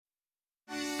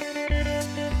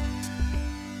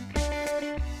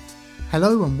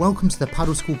Hello and welcome to the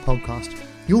Paddle School podcast.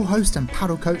 Your host and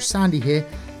paddle coach Sandy here.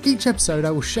 Each episode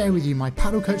I will share with you my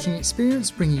paddle coaching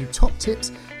experience, bringing you top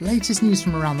tips, latest news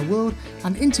from around the world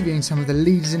and interviewing some of the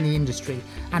leaders in the industry,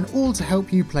 and all to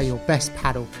help you play your best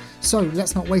paddle. So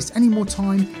let's not waste any more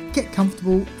time, get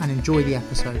comfortable and enjoy the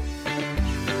episode.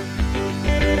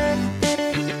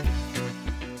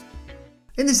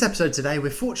 In this episode today, we're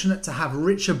fortunate to have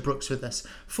Richard Brooks with us,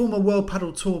 former World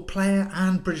Padel Tour player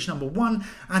and British #1,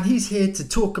 and he's here to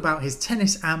talk about his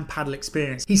tennis and paddle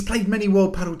experience. He's played many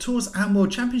World Padel Tours and World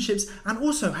Championships and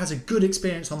also has a good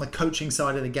experience on the coaching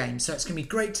side of the game. So it's going to be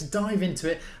great to dive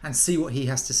into it and see what he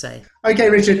has to say. Okay,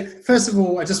 Richard, first of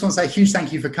all, I just want to say a huge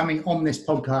thank you for coming on this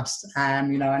podcast. I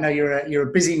know you're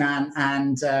a busy man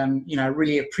and, I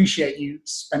really appreciate you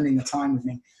spending the time with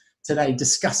me today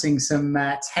discussing some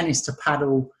tennis to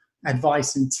paddle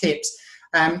advice and tips.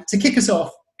 To kick us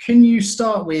off, can you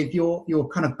start with your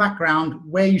kind of background,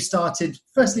 where you started,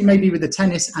 firstly maybe with the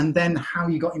tennis and then how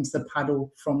you got into the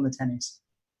paddle from the tennis?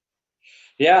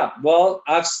 Yeah, well,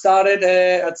 I've started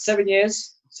at 7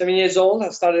 years old. I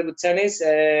started with tennis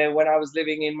when I was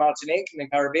living in Martinique in the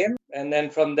Caribbean. And then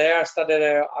from there, I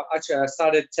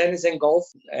started tennis and golf.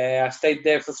 I stayed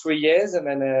there for 3 years. And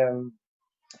then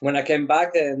when I came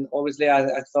back, and obviously I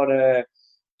thought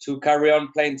to carry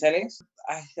on playing tennis.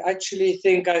 I actually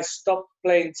think I stopped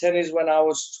playing tennis when I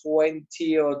was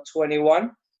 20 or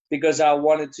 21 because I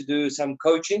wanted to do some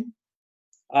coaching.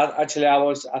 I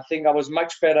think I was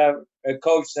much better a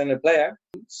coach than a player.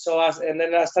 And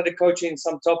then I started coaching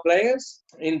some top players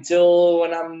until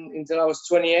I was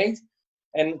 28.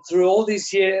 And through all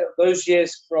those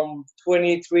years from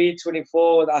 23,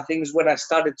 24, I think is when I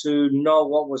started to know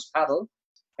what was paddle.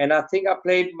 And I think I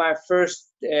played my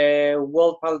first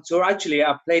World Padel Tour. Actually,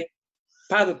 I played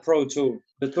Padel Pro Tour,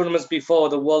 the tournaments before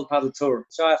the World Padel Tour.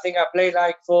 So I think I played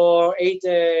like for 8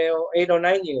 or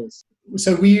 9 years.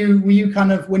 So were you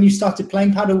kind of, when you started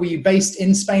playing paddle, were you based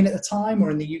in Spain at the time or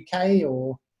in the UK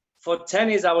or? For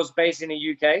tennis, I was based in the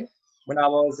UK. When I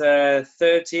was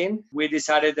 13, we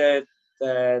decided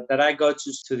that I go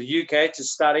to the UK to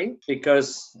study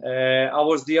because I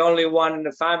was the only one in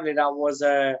the family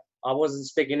that I wasn't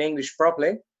speaking English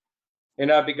properly,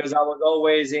 because I was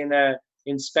always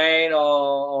in Spain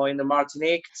or in the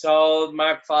Martinique. So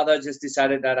my father just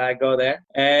decided that I go there,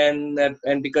 and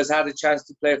because I had a chance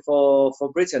to play for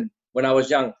Britain when I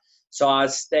was young. So I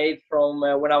stayed from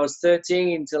when I was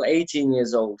 13 until 18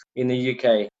 years old in the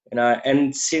UK.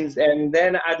 And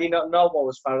then I did not know what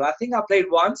was paddle. I think I played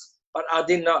once, but I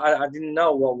didn't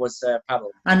know what was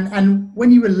paddle. And when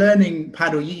you were learning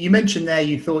paddle, you mentioned there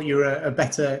you thought you were a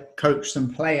better coach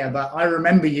than player, but I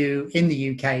remember you in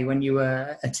the UK when you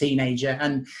were a teenager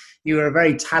and you were a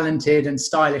very talented and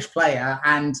stylish player.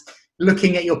 And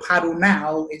looking at your paddle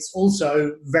now, it's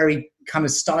also very kind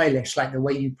of stylish, like the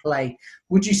way you play.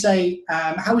 Would you say,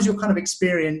 how was your kind of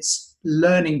experience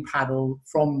learning paddle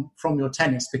from your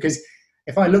tennis? Because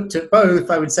if I looked at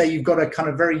both, I would say you've got a kind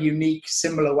of very unique,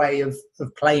 similar way of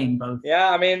playing both.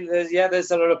 Yeah, I mean, there's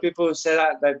a lot of people who say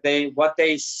that what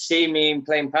they see me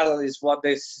playing paddle is what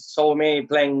they saw me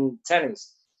playing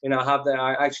tennis. I have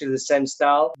actually the same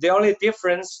style. The only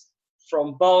difference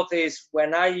from both is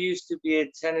when I used to be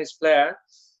a tennis player,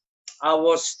 I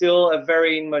was still a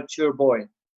very immature boy.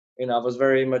 I was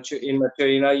very immature.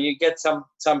 You get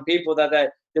some people that they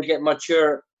get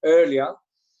mature earlier.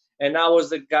 And I was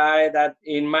the guy that,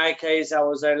 in my case, I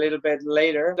was a little bit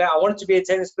later. I wanted to be a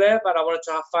tennis player, but I wanted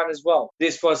to have fun as well.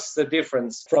 This was the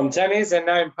difference from tennis. And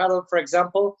now in paddle, for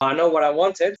example, I know what I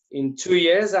wanted. In 2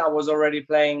 years, I was already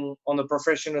playing on the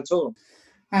professional tour.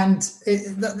 And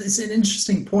it's an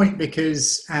interesting point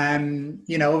because,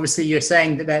 obviously you're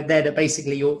saying that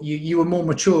basically you were more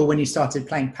mature when you started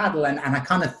playing paddle. And I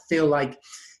kind of feel like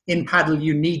in paddle,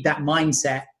 you need that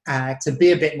mindset to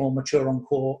be a bit more mature on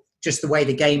court. Just the way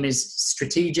the game is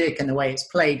strategic and the way it's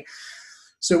played.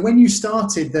 So when you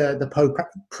started the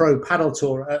Pro Padel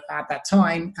Tour at that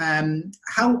time,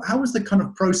 how was the kind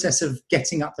of process of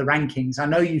getting up the rankings? I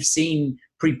know you've seen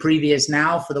previous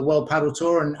now for the World Padel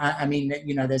Tour, and I mean,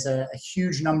 there's a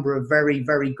huge number of very,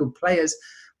 very good players.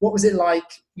 What was it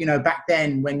like, back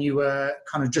then when you were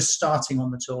kind of just starting on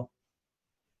the tour?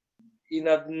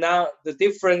 Now the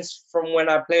difference from when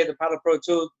I played the Padel Pro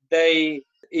Tour,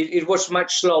 it was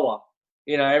much slower.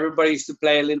 Everybody used to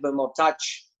play a little bit more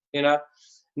touch. Now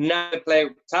they play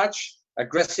touch,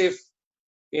 aggressive.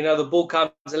 The ball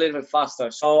comes a little bit faster.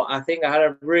 So I think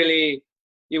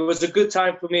it was a good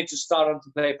time for me to start on to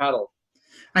play paddle.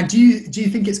 And do you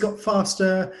think it's got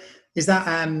faster Is that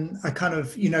a kind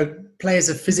of, players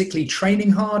are physically training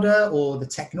harder, or the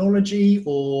technology,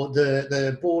 or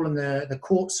the ball and the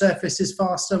court surface is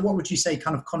faster? What would you say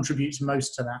kind of contributes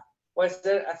most to that? Well,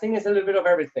 I think it's a little bit of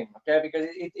everything, okay? Because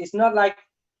it's not like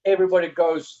everybody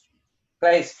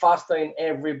plays faster in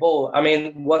every ball. I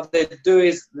mean, what they do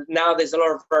is now there's a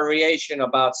lot of variation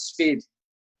about speed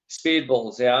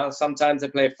balls. Yeah, sometimes they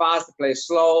play fast, they play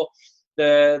slow.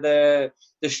 The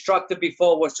structure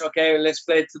before was okay. Let's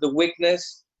play to the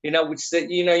weakness. Which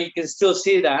you can still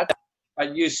see that,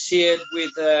 but you see it with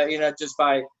just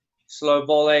by slow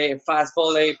volley, fast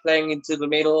volley, playing into the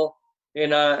middle.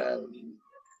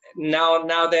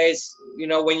 Nowadays,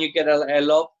 when you get a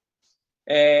lob,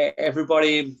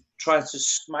 everybody tries to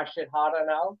smash it harder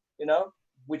now.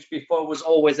 Which before was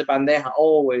always a bandeja.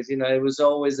 Always, it was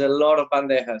always a lot of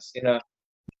bandejas.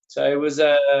 So it was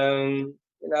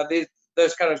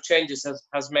those kind of changes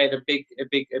has made a big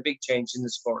change in the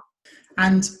sport.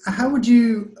 And how would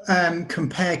you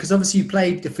compare? Because obviously you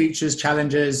played the features,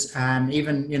 challengers, and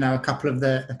even a couple of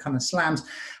the kind of slams.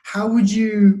 How would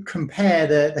you compare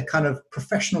the kind of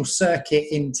professional circuit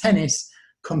in tennis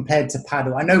compared to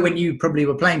paddle? I know when you probably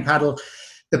were playing paddle,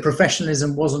 the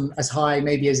professionalism wasn't as high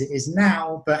maybe as it is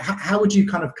now. But how would you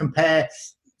kind of compare?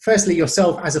 Firstly,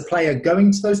 yourself as a player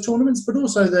going to those tournaments, but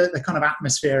also the kind of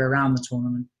atmosphere around the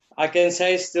tournament. I can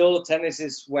say still tennis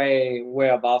is way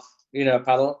above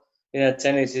paddle.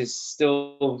 Tennis is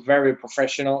still very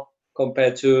professional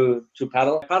compared to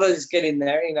paddle. Paddle is getting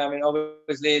there. I mean,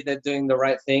 obviously they're doing the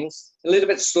right things. A little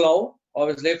bit slow,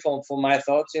 obviously, for my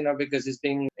thoughts. Because it's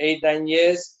been 8-9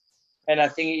 years, and I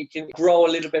think it can grow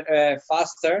a little bit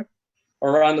faster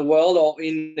around the world or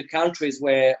in the countries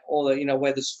where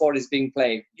where the sport is being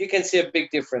played. You can see a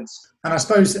big difference. And I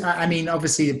suppose, I mean,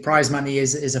 obviously the prize money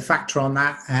is a factor on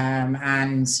that,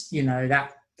 and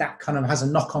that kind of has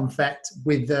a knock-on effect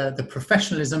with the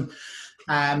professionalism.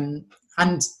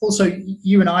 And also,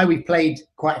 you and I, we've played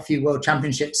quite a few world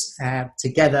championships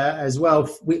together as well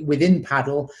within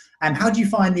paddle. And how do you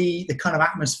find the kind of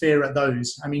atmosphere at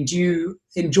those? I mean, do you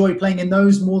enjoy playing in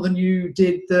those more than you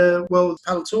did the World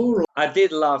Padel Tour? Or? I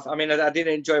did love. I mean, I did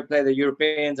enjoy playing the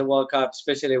Europeans and World Cup,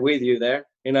 especially with you there.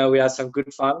 We had some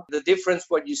good fun. The difference,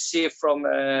 what you see from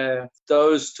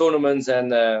those tournaments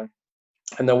and the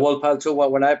World Padel Tour,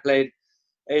 when I played,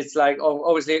 it's like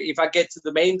obviously if I get to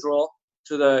the main draw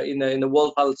in the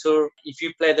World Padel Tour, if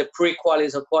you play the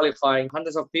pre-qualies or qualifying,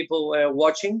 hundreds of people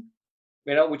watching,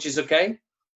 which is okay.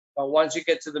 But once you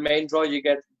get to the main draw, you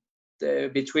get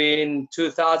between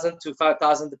 2,000 to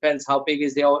 5,000, depends how big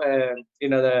is the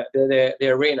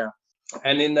arena.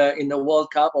 And in the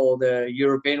World Cup or the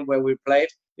European where we played,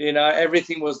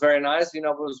 everything was very nice. It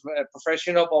was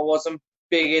professional, but wasn't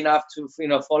big enough to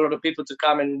follow the people to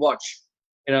come and watch.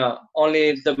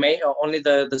 Only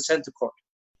the center court.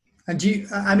 And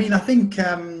I think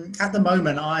at the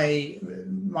moment,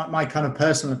 my kind of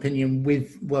personal opinion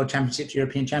with World Championships,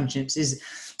 European Championships is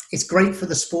it's great for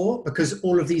the sport because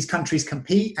all of these countries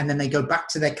compete and then they go back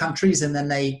to their countries and then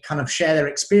they kind of share their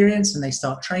experience and they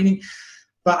start training.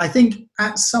 But I think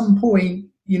at some point,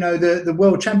 the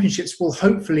World Championships will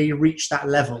hopefully reach that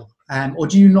level. Or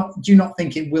do you not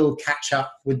think it will catch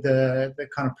up with the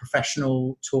kind of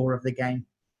professional tour of the game?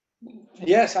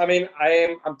 Yes, I mean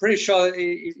I'm pretty sure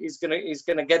he's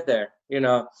gonna get there.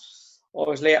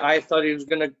 Obviously I thought it was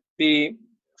gonna be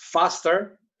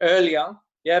faster earlier.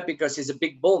 Yeah, because it's a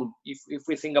big boom. If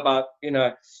we think about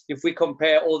if we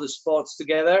compare all the sports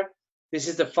together, this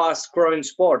is the fast growing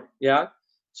sport. Yeah,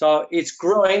 so it's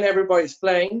growing. Everybody's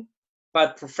playing,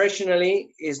 but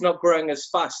professionally, it's not growing as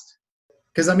fast.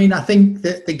 Because I mean, I think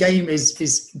that the game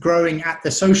is growing at the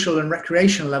social and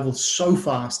recreational level so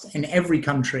fast in every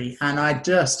country. And I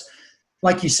just,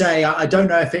 like you say, I don't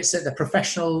know if it's at the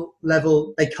professional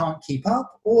level they can't keep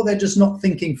up, or they're just not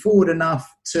thinking forward enough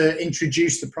to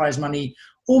introduce the prize money,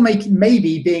 or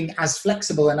maybe being as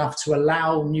flexible enough to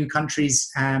allow new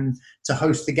countries to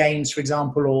host the games, for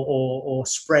example, or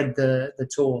spread the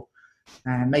tour.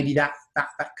 Maybe that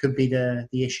could be the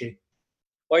issue.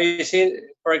 Well, you see,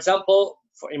 for example,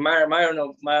 in my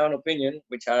own opinion,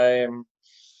 which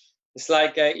it's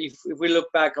like if we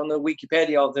look back on the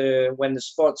Wikipedia of when the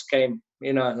sports came,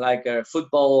 like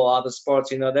football or other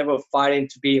sports, they were fighting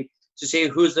to see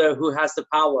who has the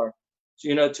power,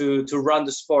 to run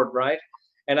the sport, right?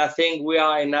 And I think we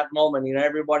are in that moment.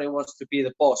 Everybody wants to be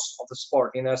the boss of the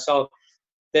sport. So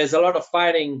there's a lot of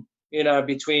fighting,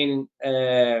 between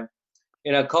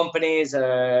companies,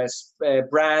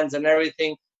 brands, and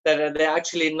everything that they're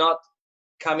actually not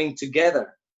coming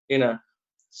together.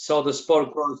 So the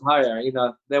sport grows higher.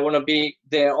 They want to be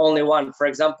the only one. For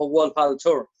example, World Padel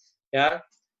Tour. Yeah,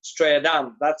 straight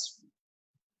down. That's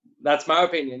my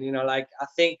opinion. Like I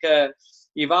think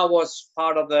if I was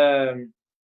part of the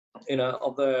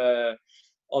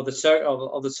of the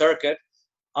circuit,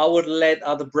 I would let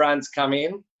other brands come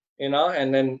in,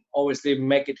 and then obviously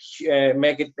make it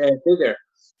bigger.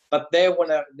 But they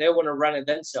wanna run it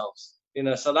themselves,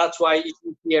 So that's why you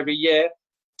see every year,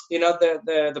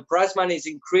 the prize money is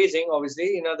increasing.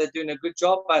 Obviously, they're doing a good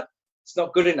job, but it's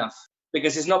not good enough,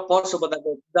 because it's not possible that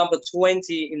the number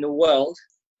 20 in the world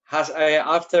has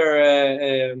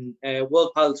after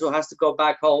World Padel Tour has to go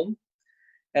back home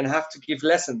and have to give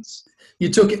lessons. You're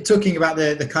talking about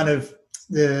the kind of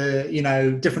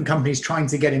the different companies trying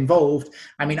to get involved.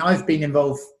 I mean, I've been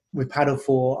involved with paddle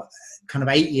for kind of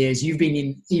 8 years. You've been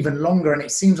in even longer, and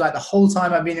it seems like the whole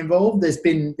time I've been involved, there's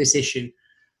been this issue.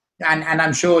 And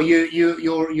I'm sure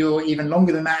you're even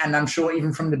longer than that. And I'm sure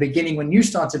even from the beginning when you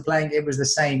started playing, it was the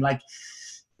same. Like,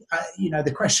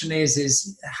 the question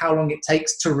is how long it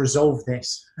takes to resolve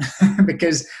this,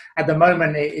 because at the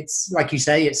moment it's like you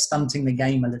say, it's stunting the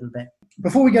game a little bit.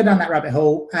 Before we go down that rabbit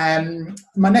hole,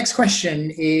 my next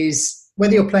question is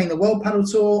whether you're playing the World Padel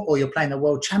Tour or you're playing the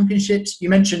World Championships. You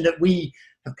mentioned that we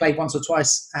have played once or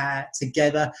twice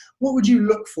together. What would you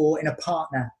look for in a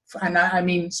partner? And I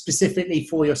mean specifically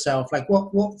for yourself. Like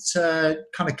what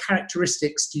kind of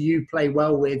characteristics do you play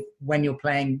well with when you're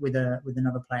playing with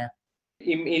another player?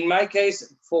 In my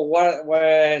case, for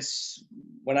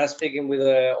when I'm speaking with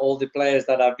all the players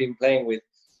that I've been playing with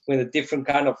the different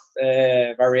kind of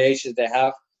variations they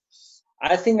have,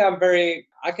 I think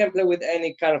I can play with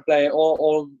any kind of player.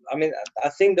 I mean, I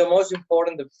think the most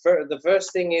important, the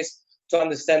first thing is to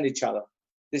understand each other.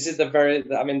 This is the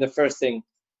first thing,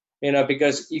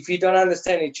 because if you don't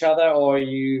understand each other, or if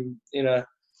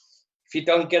you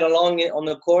don't get along on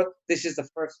the court, this is the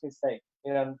first mistake.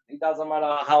 It doesn't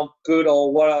matter how good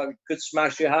or what a good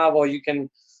smash you have, or you can,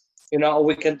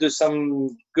 we can do some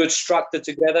good structure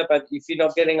together. But if you're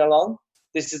not getting along,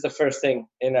 this is the first thing.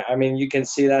 I mean, you can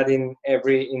see that in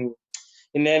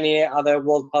any other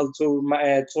World Padel Tour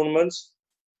tournaments,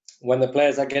 when the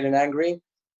players are getting angry,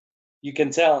 you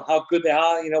can tell how good they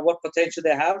are, what potential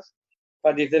they have.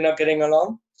 But if they're not getting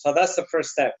along, so that's the first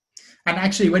step. And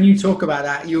actually, when you talk about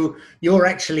that, you're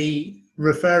actually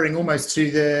referring almost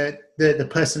to the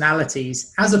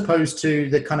personalities as opposed to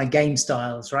the kind of game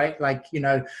styles, right? Like,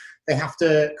 they have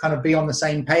to kind of be on the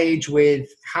same page with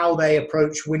how they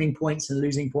approach winning points and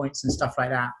losing points and stuff like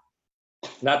that.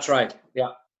 That's right. Yeah,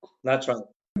 that's right.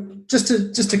 Just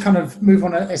to kind of move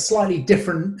on a slightly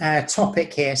different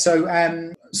topic here. So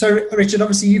Richard,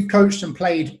 obviously you've coached and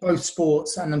played both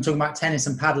sports, and I'm talking about tennis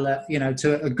and paddle,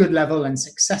 to a good level and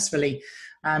successfully.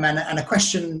 And a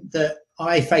question that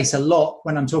I face a lot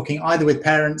when I'm talking either with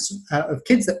parents of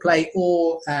kids that play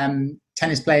or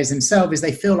tennis players themselves is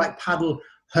they feel like paddle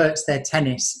hurts their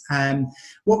tennis.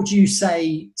 What would you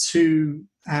say to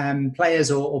players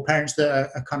or parents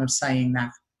that are kind of saying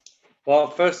that? Well,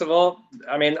 first of all,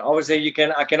 I mean, obviously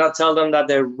I cannot tell them that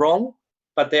they're wrong,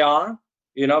 but they are,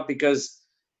 because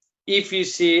if you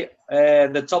see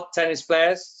the top tennis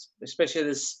players, especially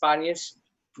the Spanish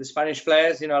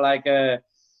players, like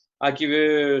I'll give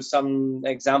you some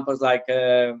examples like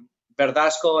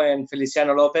Verdasco and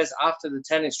Feliciano Lopez. After the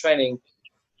tennis training,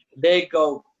 they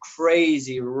go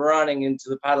crazy running into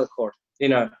the paddle court.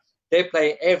 They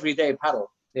play every day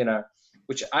paddle,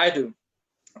 which I do.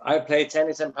 I play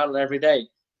tennis and paddle every day,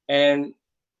 and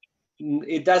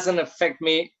it doesn't affect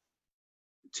me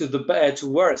to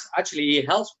worse. Actually, it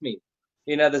helps me.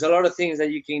 There's a lot of things that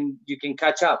you can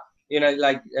catch up.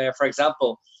 Like for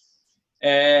example,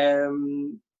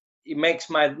 it makes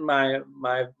my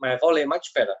volley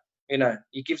much better.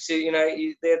 It gives you.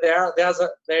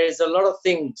 There is a lot of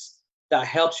things that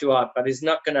helps you out, but it's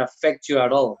not going to affect you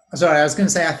at all. Sorry, I was going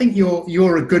to say, I think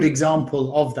you're a good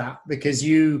example of that, because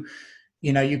you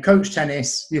coach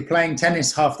tennis, you're playing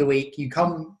tennis half the week, you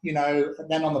come,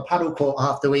 then on the paddle court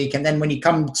half the week. And then when you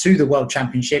come to the World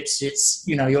Championships, it's,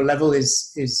 your level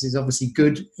is obviously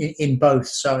good in both.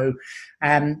 So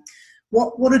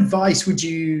what advice would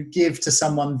you give to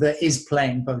someone that is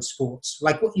playing both sports?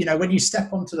 Like, when you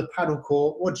step onto the paddle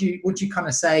court, what do you kind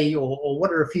of say, or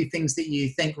what are a few things that you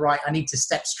think, right, I need to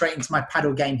step straight into my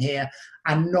paddle game here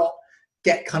and not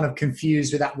get kind of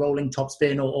confused with that rolling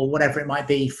topspin or whatever it might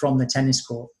be from the tennis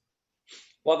court?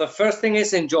 Well, the first thing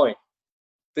is enjoy.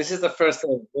 This is the first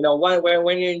thing.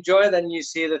 When you enjoy, then you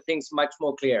see the things much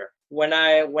more clear. When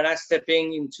I step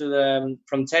into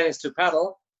from tennis to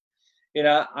paddle,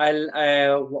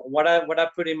 what I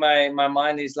put in my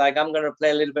mind is like, I'm going to play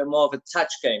a little bit more of a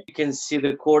touch game. You can see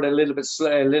the court a little bit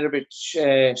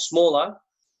smaller,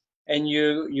 and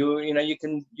you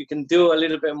can do a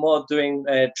little bit more doing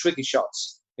tricky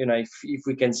shots, if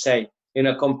we can say,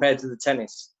 compared to the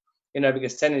tennis,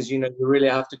 because tennis, you really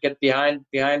have to get behind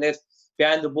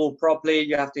the ball properly.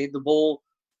 You have to hit the ball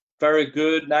very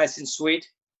good, nice and sweet,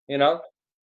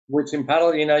 which in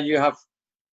paddle, you have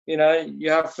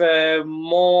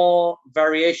more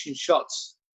variation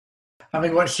shots.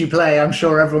 Having watched you play, I'm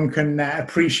sure everyone can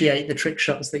appreciate the trick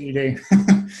shots that you do.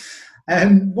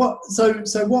 What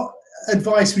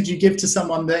advice would you give to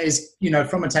someone that is,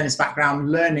 from a tennis background,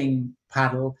 learning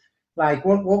paddle? Like,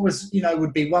 what was,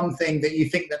 would be one thing that you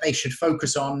think that they should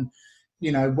focus on,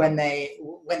 when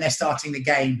they're starting the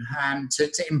game, and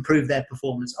to improve their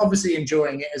performance? Obviously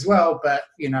enjoying it as well, but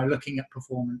looking at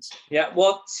performance. Yeah,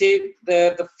 well, see,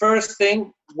 the first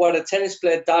thing what a tennis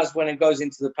player does when it goes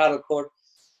into the paddle court,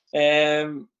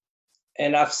 and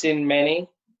I've seen many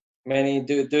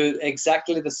do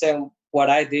exactly the same. What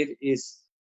I did is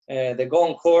they go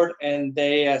on court and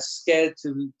they are scared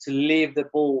to leave the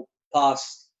ball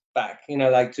pass back,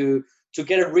 like to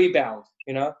get a rebound.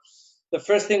 The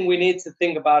first thing we need to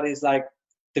think about is like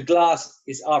the glass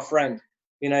is our friend.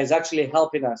 It's actually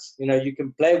helping us. You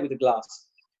can play with the glass.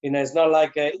 It's not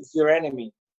like it's your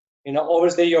enemy.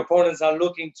 Obviously your opponents are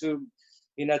looking to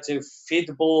feed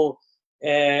the ball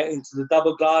into the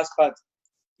double glass, but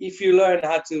if you learn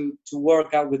how to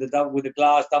work out with the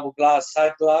glass, double glass,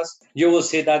 side glass, you will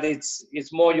see that it's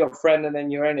more your friend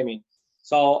than your enemy.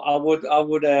 So I would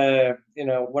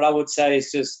what I would say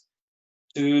is just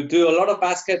to do a lot of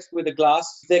baskets with the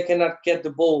glass. If they cannot get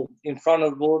the ball in front of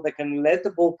the ball, they can let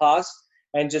the ball pass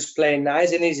and just play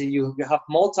nice and easy. You have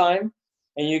more time,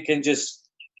 and you can just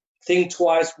think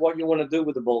twice what you want to do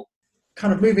with the ball.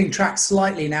 Kind of moving track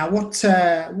slightly now, what's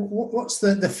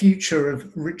the future of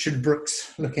Richard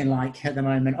Brooks looking like at the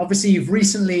moment? Obviously, you've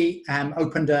recently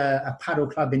opened a paddle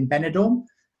club in Benidorm.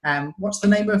 What's the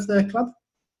name of the club?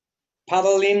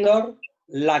 Paddle Indoor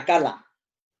La Cala.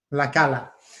 La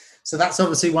Cala. So that's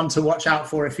obviously one to watch out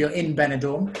for if you're in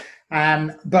Benidorm.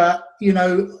 But,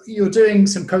 you're doing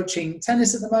some coaching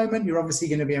tennis at the moment. You're obviously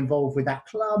going to be involved with that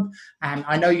club. And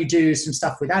I know you do some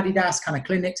stuff with Adidas, kind of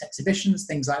clinics, exhibitions,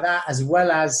 things like that, as well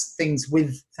as things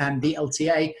with the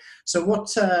LTA. So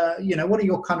what are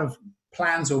your kind of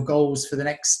plans or goals for the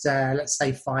next, let's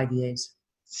say, 5 years?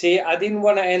 See, I didn't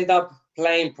want to end up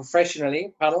playing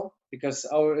professionally paddle, because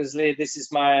obviously this is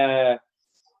what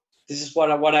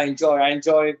I enjoy. I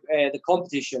enjoy the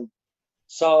competition.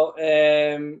 So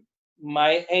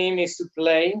my aim is to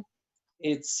play.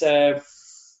 It's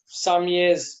some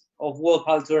years of World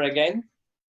Padel Tour again.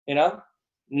 Not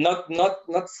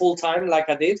full time like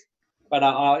I did, but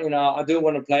I do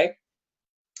want to play.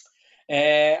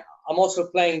 I'm also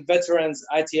playing veterans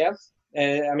ITF.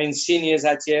 Seniors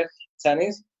ITF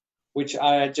tennis, which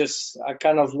I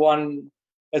kind of won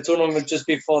a tournament just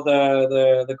before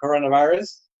the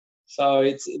coronavirus. So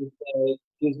it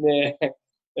gives me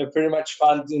pretty much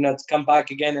fun, to come back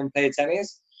again and play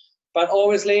tennis. But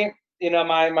obviously,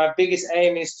 my biggest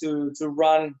aim is to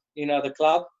run, the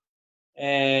club,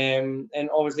 and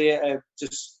obviously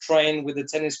just train with the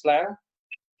tennis player.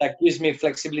 That gives me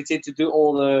flexibility to do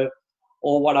all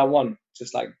what I want,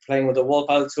 just like playing with the World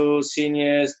Padel Tour,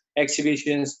 seniors,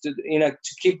 exhibitions, to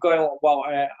keep going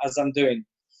as I'm doing.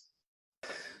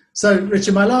 So,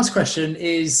 Richard, my last question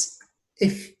is,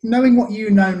 if knowing what you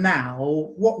know now,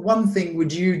 what one thing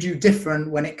would you do different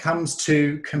when it comes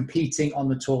to competing on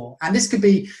the tour? And this could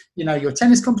be, your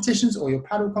tennis competitions or your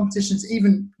paddle competitions,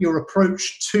 even your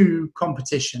approach to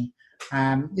competition.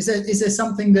 Is there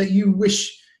something that you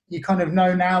wish you kind of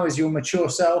know now as your mature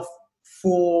self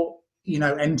for,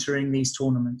 entering these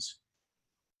tournaments?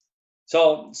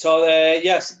 So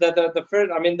yes,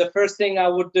 the first thing I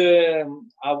would do,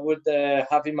 I would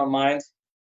have in my mind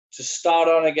to start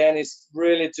on again is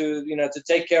really to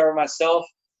take care of myself,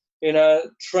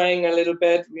 train a little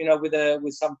bit,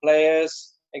 with some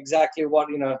players, exactly what,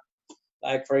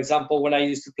 like for example, when I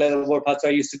used to play the World Padel Tour,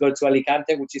 I used to go to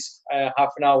Alicante, which is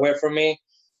half an hour away from me.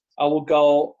 I would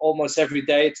go almost every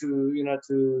day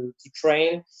to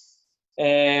train,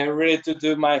 really to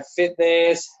do my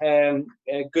fitness and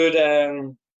good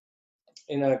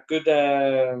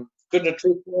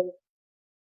nutrition.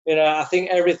 I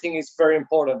think everything is very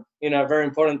important. Very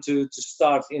important to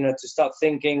start. To start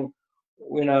thinking.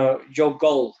 Your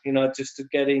goal. Just to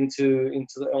get into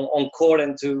on court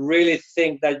and to really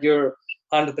think that you're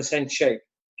 100% shape.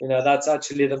 That's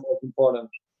actually the most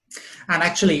important. And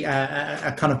actually,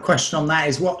 a kind of question on that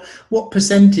is what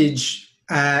percentage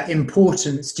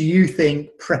importance do you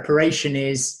think preparation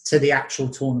is to the actual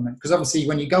tournament? Because obviously,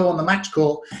 when you go on the match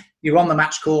court, you're on the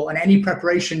match court, and any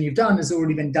preparation you've done has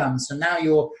already been done. So now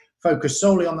you're focus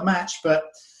solely on the match, but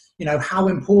how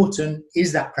important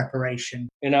is that preparation?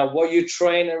 What you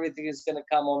train, everything is going to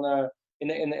come on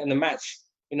in the match.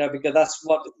 Because that's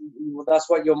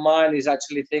what your mind is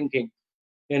actually thinking.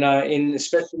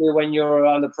 Especially when you're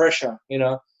under pressure.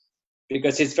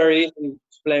 Because it's very easy to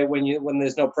play when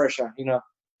there's no pressure.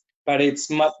 But it's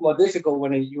much more difficult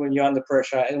when you're under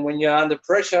pressure. And when you're under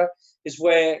pressure is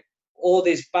where all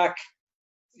this back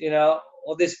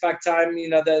time,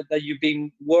 that you've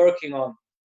been working on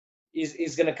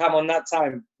is going to come on that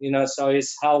time. So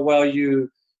it's how well you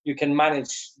can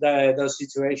manage those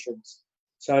situations.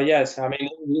 So yes, I mean,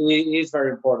 it is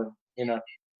very important.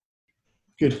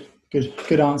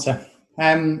 Good answer.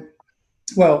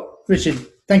 Well, Richard,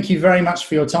 thank you very much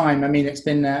for your time. I mean, it's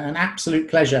been an absolute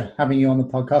pleasure having you on the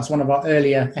podcast, one of our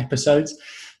earlier episodes.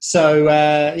 So,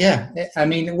 I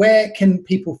mean, where can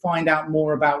people find out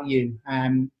more about you?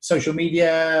 Social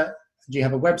media? Do you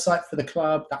have a website for the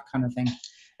club? That kind of thing?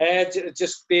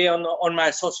 Just be on my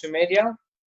social media,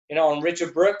 on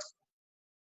Richard Brooks.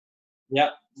 Yeah,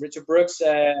 Richard Brooks.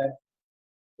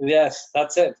 Yes,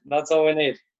 that's it. That's all we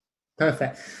need.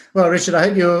 Perfect. Well, Richard, I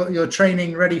hope you're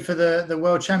training ready for the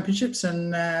World Championships,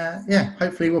 and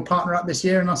hopefully we'll partner up this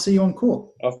year, and I'll see you on court.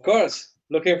 Of course,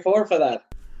 looking forward for that.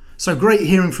 So great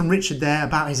hearing from Richard there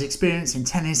about his experience in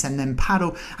tennis and then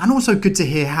paddle, and also good to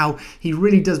hear how he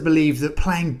really does believe that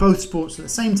playing both sports at the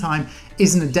same time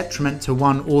isn't a detriment to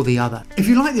one or the other. If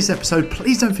you like this episode,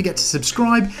 please don't forget to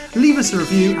subscribe, leave us a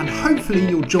review, and hopefully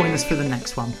you'll join us for the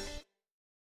next one.